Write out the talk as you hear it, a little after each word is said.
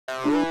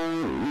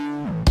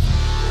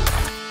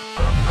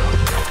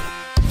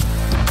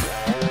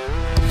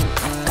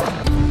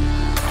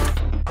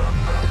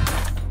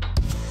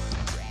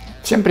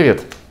Всем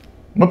привет!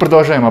 Мы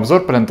продолжаем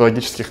обзор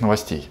палеонтологических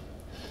новостей.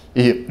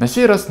 И на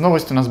сей раз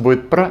новость у нас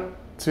будет про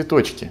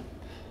цветочки.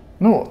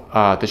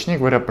 А точнее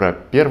говоря, про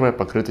первое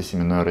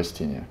покрытосемянное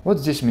растение. Вот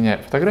здесь у меня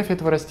фотография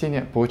этого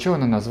растения, получила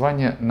на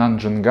название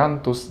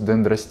Нанджингантус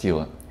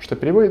дендростила, что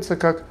переводится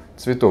как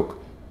цветок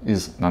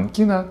из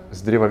нанкина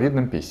с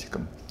древовидным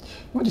пестиком.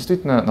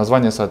 Действительно,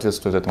 название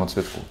соответствует этому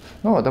цветку.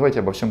 Давайте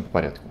обо всем по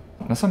порядку.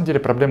 На самом деле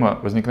проблема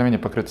возникновения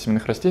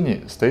покрытосемянных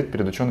растений стоит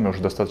перед учеными уже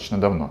достаточно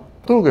давно.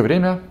 Долгое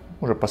время,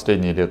 уже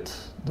последние лет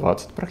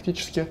 20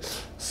 практически,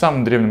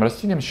 самым древним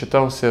растением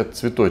считался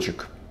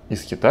цветочек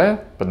из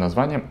Китая под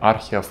названием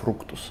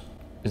археофруктус.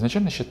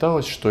 Изначально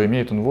считалось, что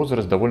имеет он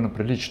возраст довольно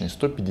приличный,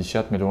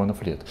 150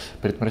 миллионов лет.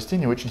 При этом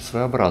растение очень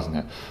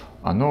своеобразное.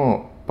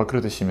 Оно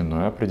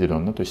покрытосеменное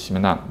определенно, то есть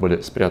семена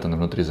были спрятаны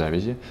внутри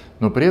завязи,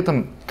 но при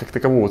этом как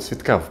такового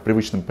цветка в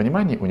привычном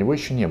понимании у него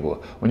еще не было.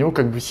 У него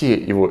как бы все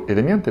его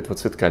элементы этого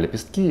цветка,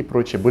 лепестки и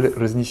прочее, были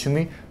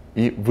разнесены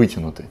и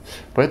вытянуты.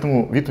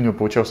 Поэтому вид у него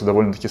получался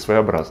довольно-таки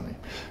своеобразный.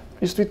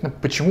 Действительно,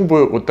 почему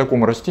бы вот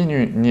такому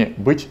растению не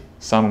быть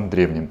самым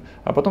древним?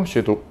 А потом все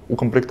это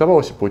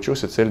укомплектовалось и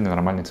получился цельный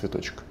нормальный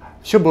цветочек.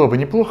 Все было бы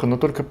неплохо, но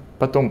только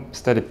потом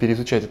стали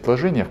переизучать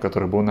отложения, в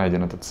которых был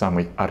найден этот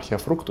самый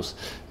археофруктус,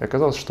 и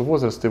оказалось, что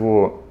возраст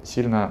его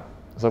сильно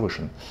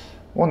завышен.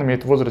 Он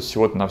имеет возраст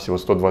всего-навсего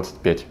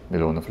 125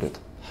 миллионов лет.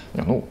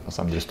 На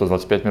самом деле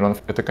 125 миллионов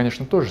это,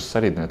 конечно, тоже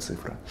солидная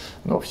цифра,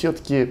 но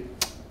все-таки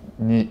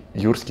не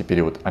юрский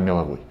период, а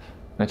меловой,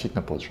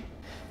 значительно позже.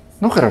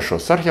 Хорошо,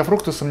 с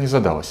археофруктусом не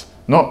задалось,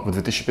 но в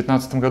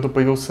 2015 году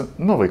появился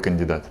новый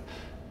кандидат,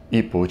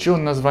 и получил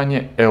он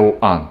название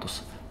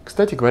эоантус.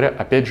 Кстати говоря,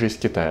 опять же из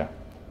Китая.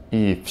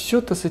 И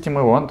все-то с этим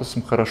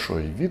эоантусом хорошо,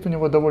 и вид у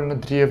него довольно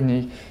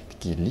древний,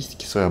 такие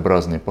листики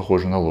своеобразные,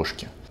 похожие на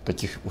ложки.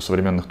 Таких у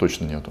современных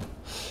точно нету.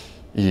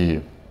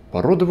 И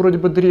породы вроде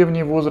бы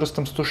древние,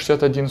 возрастом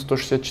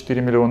 161-164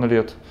 миллиона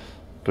лет.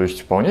 То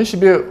есть вполне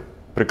себе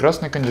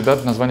прекрасный кандидат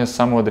на название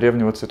самого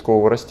древнего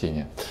цветкового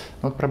растения.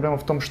 Но вот проблема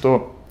в том,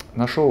 что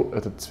нашел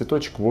этот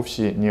цветочек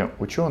вовсе не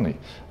ученый,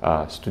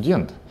 а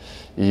студент.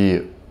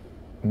 И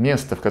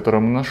место, в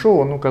котором он нашел,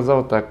 он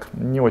указал так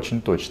не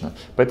очень точно.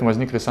 Поэтому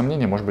возникли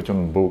сомнения, может быть,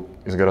 он был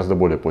из гораздо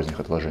более поздних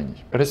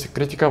отложений.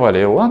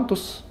 Критиковали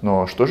эоантус,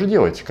 но что же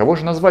делать? Кого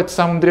же назвать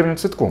самым древним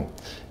цветком?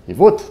 И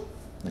вот,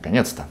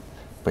 наконец-то,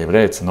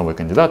 появляется новый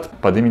кандидат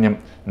под именем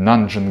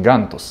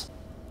Нанджингантус.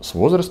 С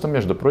возрастом,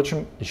 между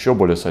прочим, еще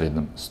более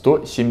солидным.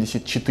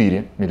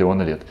 174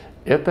 миллиона лет.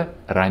 Это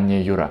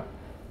ранняя юра.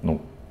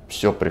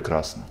 Все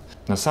прекрасно.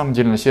 На самом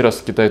деле, на сей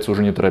раз китайцы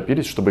уже не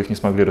торопились, чтобы их не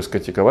смогли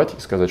раскритиковать и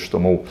сказать, что,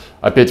 мол,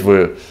 опять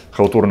вы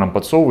халтуру нам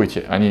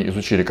подсовываете. Они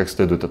изучили как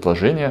следует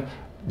отложения,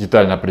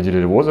 детально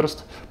определили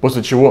возраст,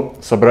 после чего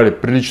собрали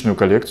приличную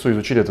коллекцию,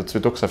 изучили этот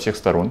цветок со всех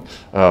сторон.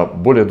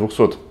 Более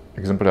 200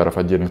 экземпляров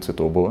отдельных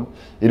цветов было.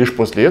 И лишь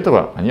после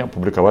этого они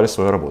опубликовали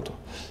свою работу.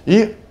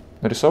 И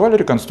нарисовали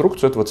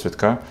реконструкцию этого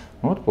цветка.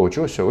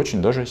 Получился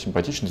очень даже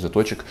симпатичный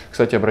цветочек.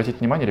 Кстати, обратите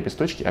внимание,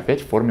 лепесточки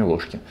опять в форме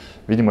ложки.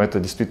 Видимо,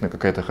 это действительно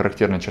какая-то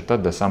характерная черта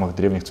для самых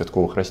древних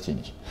цветковых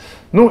растений.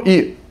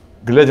 И,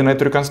 глядя на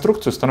эту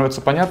реконструкцию,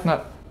 становится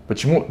понятно,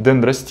 почему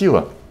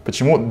дендростила,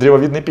 почему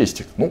древовидный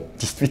пестик.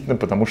 Действительно,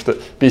 потому что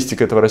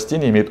пестик этого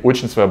растения имеет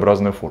очень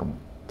своеобразную форму.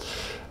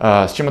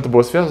 С чем это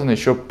было связано,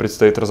 еще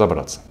предстоит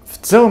разобраться. В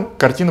целом,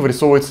 картина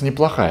вырисовывается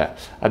неплохая.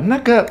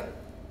 Однако,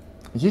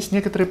 есть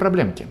некоторые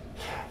проблемки.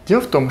 Дело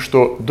в том,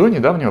 что до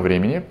недавнего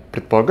времени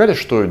предполагали,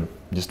 что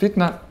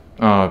действительно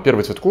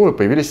первые цветковые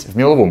появились в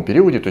меловом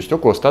периоде, то есть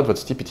около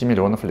 125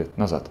 миллионов лет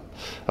назад.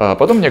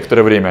 Потом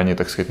некоторое время они,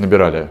 так сказать,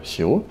 набирали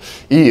силу,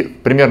 и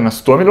примерно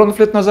 100 миллионов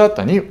лет назад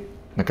они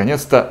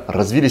наконец-то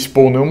развились в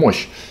полную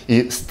мощь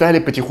и стали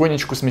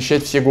потихонечку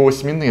смещать все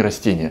голосеменные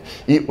растения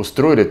и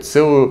устроили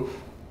целую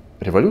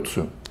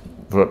революцию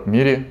в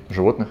мире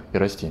животных и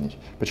растений.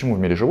 Почему в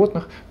мире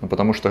животных?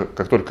 Потому что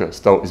как только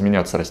стал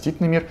изменяться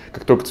растительный мир,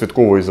 как только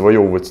цветковые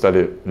завоевывать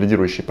стали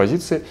лидирующие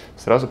позиции,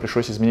 сразу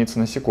пришлось измениться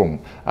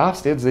насекомым. А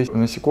вслед за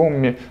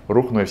насекомыми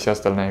рухнула и вся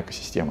остальная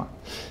экосистема.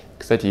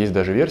 Кстати, есть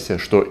даже версия,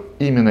 что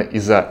именно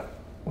из-за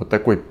вот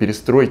такой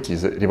перестройки,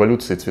 из-за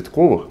революции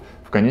цветковых,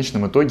 в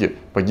конечном итоге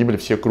погибли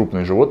все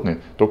крупные животные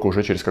только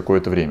уже через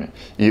какое-то время.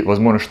 И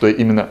возможно, что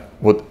именно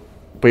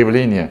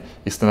появление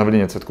и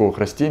становление цветковых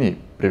растений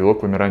привело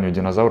к вымиранию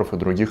динозавров и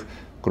других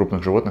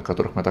крупных животных,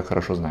 которых мы так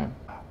хорошо знаем.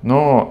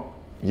 Но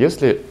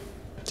если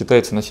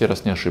китайцы на сей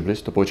раз не ошиблись,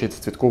 то,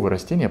 получается, цветковые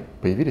растения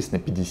появились на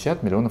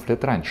 50 миллионов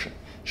лет раньше,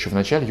 еще в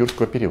начале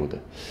юрского периода.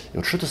 И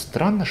вот что-то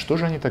странно, что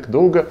же они так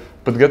долго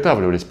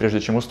подготавливались,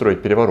 прежде чем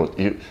устроить переворот.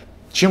 И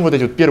чем вот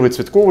эти первые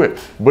цветковые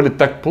были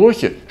так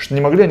плохи, что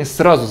не могли они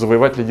сразу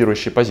завоевать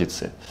лидирующие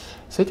позиции.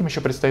 С этим еще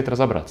предстоит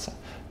разобраться.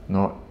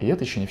 Но и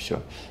это еще не все.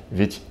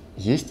 Ведь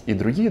есть и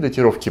другие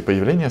датировки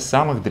появления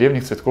самых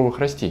древних цветковых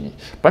растений.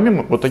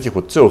 Помимо вот таких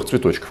вот целых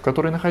цветочков,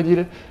 которые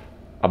находили,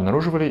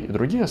 обнаруживали и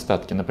другие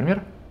остатки,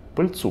 например,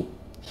 пыльцу.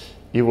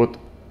 И вот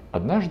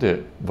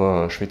однажды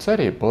в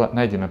Швейцарии была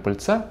найдена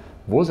пыльца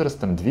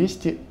возрастом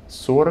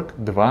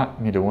 242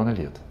 миллиона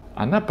лет.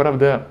 Она,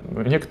 правда,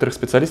 у некоторых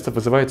специалистов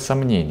вызывает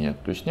сомнения.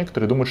 То есть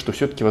некоторые думают, что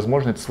все-таки,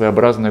 возможно, это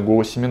своеобразное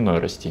голосеменное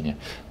растение.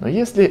 Но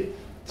если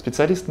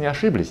специалисты не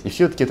ошиблись, и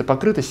все-таки это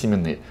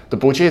покрытосемянные, то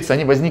получается,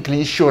 они возникли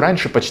еще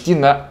раньше, почти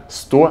на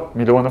 100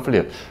 миллионов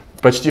лет.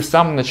 Почти в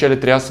самом начале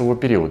триасового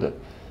периода.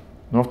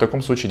 Но в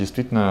таком случае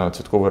действительно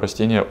цветковые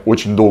растения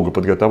очень долго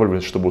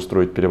подготавливались, чтобы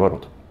устроить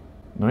переворот.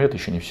 Но это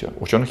еще не все.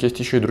 У ученых есть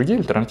еще и другие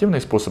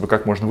альтернативные способы,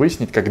 как можно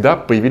выяснить, когда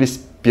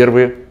появились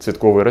первые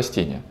цветковые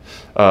растения.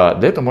 Для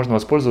этого можно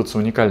воспользоваться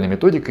уникальной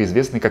методикой,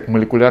 известной как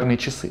молекулярные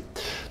часы.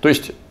 То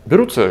есть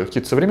берутся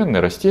какие-то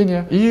современные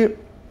растения и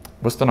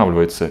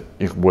восстанавливается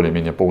их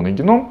более-менее полный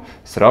геном,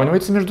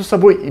 сравнивается между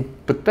собой и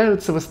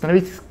пытаются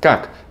восстановить,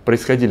 как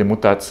происходили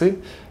мутации,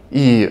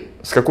 и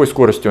с какой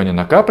скоростью они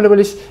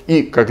накапливались,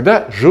 и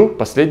когда жил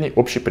последний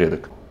общий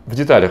предок. В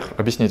деталях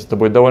объяснить это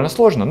будет довольно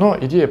сложно, но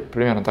идея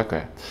примерно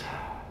такая.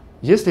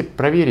 Если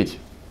проверить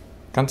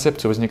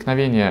концепцию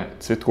возникновения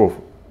цветков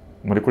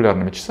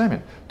молекулярными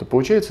часами, то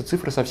получаются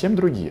цифры совсем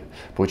другие.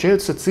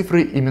 Получаются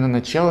цифры именно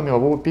начала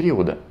мелового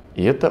периода.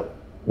 И это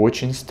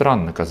очень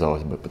странно,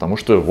 казалось бы, потому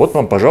что вот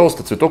вам,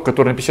 пожалуйста, цветок,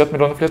 который на 50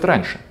 миллионов лет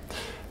раньше.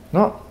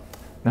 Но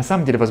на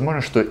самом деле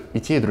возможно, что и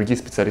те, и другие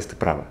специалисты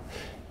правы.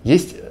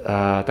 Есть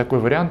такой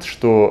вариант,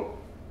 что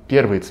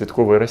первые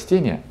цветковые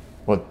растения,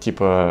 вот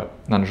типа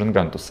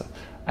нанжингантуса,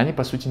 они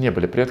по сути не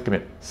были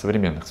предками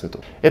современных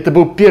цветов. Это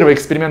был первый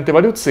эксперимент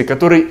эволюции,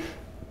 который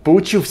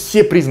получил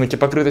все признаки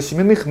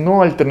покрытосемянных,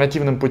 но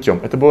альтернативным путем.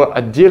 Это была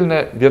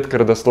отдельная ветка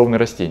родословной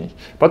растений.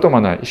 Потом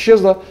она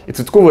исчезла, и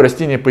цветковые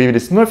растения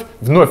появились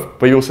вновь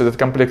появился этот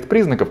комплект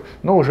признаков,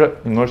 но уже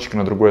немножечко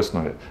на другой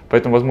основе.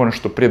 Поэтому возможно,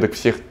 что предок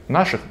всех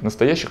наших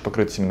настоящих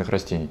покрытосемянных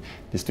растений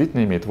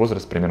действительно имеет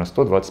возраст примерно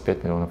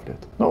 125 миллионов лет.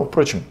 Но,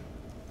 впрочем,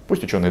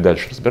 пусть ученые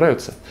дальше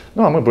разбираются,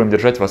 ну а мы будем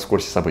держать вас в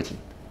курсе событий.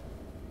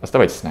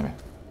 Оставайтесь с нами.